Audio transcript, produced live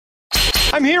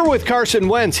I'm here with Carson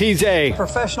Wentz. He's a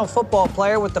professional football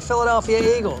player with the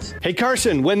Philadelphia Eagles. Hey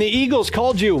Carson, when the Eagles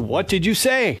called you, what did you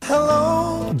say?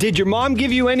 Hello. Did your mom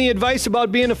give you any advice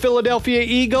about being a Philadelphia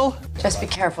Eagle? Just be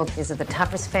careful. These are the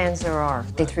toughest fans there are.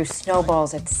 They threw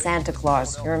snowballs at Santa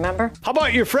Claus. You remember? How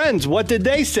about your friends? What did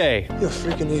they say? You're a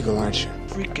freaking Eagle, aren't you?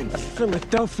 Freaking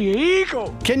Philadelphia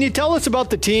Eagle. Can you tell us about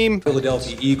the team?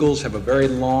 Philadelphia Eagles have a very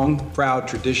long, proud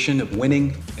tradition of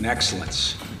winning and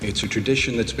excellence. It's a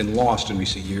tradition that's been lost in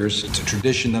recent years. It's a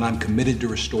tradition that I'm committed to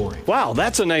restoring. Wow,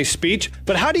 that's a nice speech.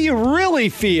 But how do you really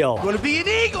feel? Gonna be an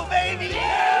Eagle, baby!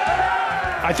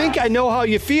 I think I know how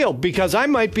you feel because I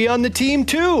might be on the team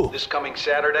too. This coming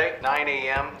Saturday, 9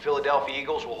 a.m., Philadelphia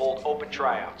Eagles will hold open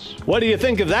tryouts. What do you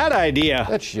think of that idea?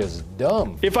 That's just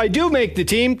dumb. If I do make the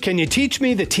team, can you teach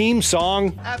me the team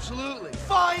song? Absolutely.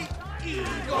 Fight,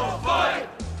 Eagle, fight!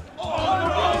 On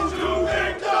the road to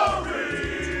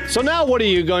victory! So now what are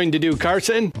you going to do,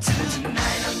 Carson?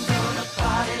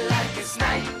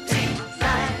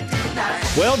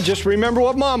 Well, just remember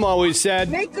what Mom always said.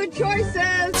 Make good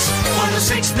choices.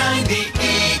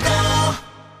 106.90